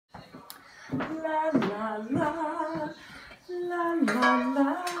La la la, la la la, la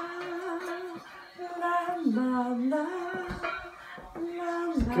la la, la.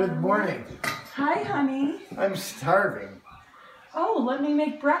 Good morning. Hi, honey. I'm starving. Oh, let me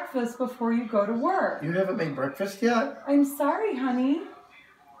make breakfast before you go to work. You haven't made breakfast yet? I'm sorry, honey.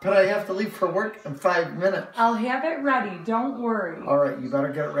 But I have to leave for work in 5 minutes. I'll have it ready. Don't worry. All right, you better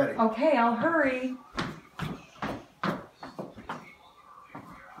get it ready. Okay, I'll hurry.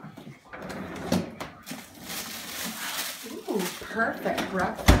 Ooh, perfect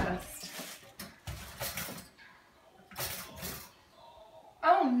breakfast.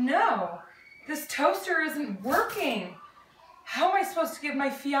 Oh no, this toaster isn't working. How am I supposed to give my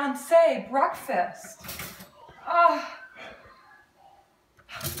fiancé breakfast? Ah.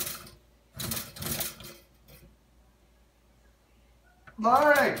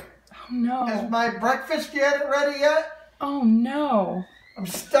 Lauren! Oh no. Is my breakfast ready yet? Oh no. I'm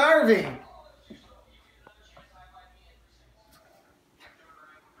starving.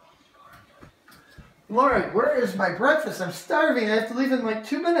 Lauren, where is my breakfast? I'm starving. I have to leave in like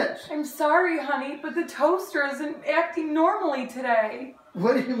 2 minutes. I'm sorry, honey, but the toaster isn't acting normally today.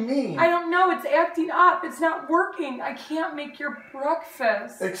 What do you mean? I don't know. It's acting up. It's not working. I can't make your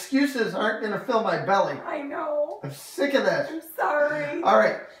breakfast. Excuses aren't going to fill my belly. I know. I'm sick of this. I'm sorry. All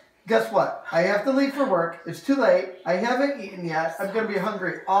right. Guess what? I have to leave for work. It's too late. I haven't eaten yet. I'm going to be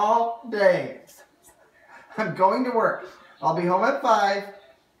hungry all day. I'm going to work. I'll be home at 5.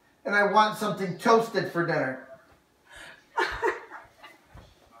 And I want something toasted for dinner.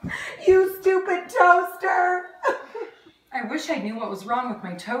 You stupid toaster! I wish I knew what was wrong with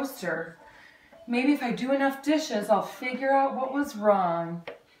my toaster. Maybe if I do enough dishes, I'll figure out what was wrong.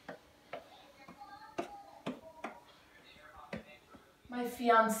 My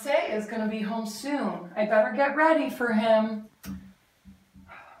fiancé is going to be home soon. I better get ready for him.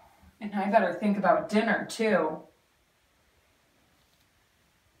 And I better think about dinner, too.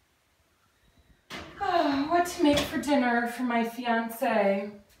 Oh, what to make for dinner for my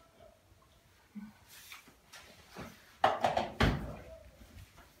fiancé?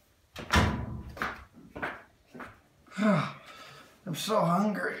 I'm so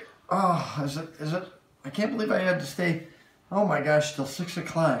hungry. Oh, is it? I can't believe I had to stay, oh my gosh, till 6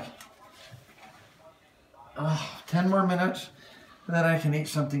 o'clock. Oh, 10 more minutes, and then I can eat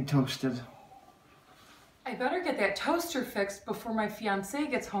something toasted. I better get that toaster fixed before my fiancé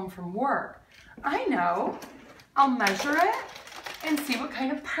gets home from work. I know. I'll measure it and see what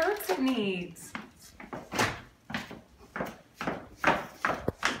kind of parts it needs.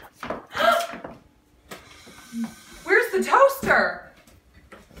 Where's the toaster?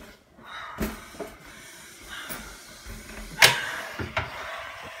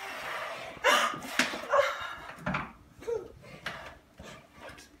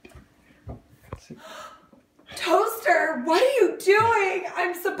 Toaster, what are you doing?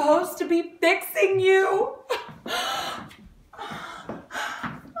 I'm supposed to be fixing you.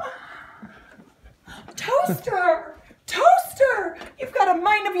 Toaster, toaster, you've got a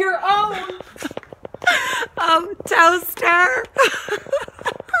mind of your own. Oh, toaster.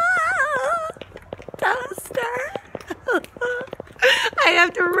 Toaster. I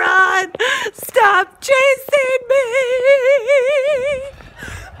have to run. Stop chasing me.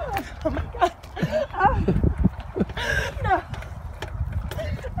 Oh my God. No.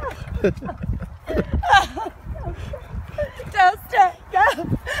 Toaster, no.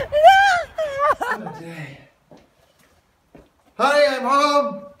 What a day. Honey, I'm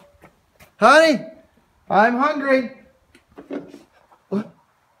home. Honey, I'm hungry. What?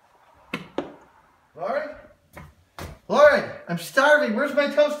 Lauren? Lauren, I'm starving. Where's my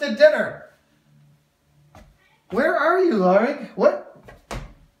toasted dinner? Where are you, Lauren? What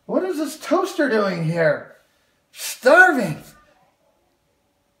is this toaster doing here? Starving.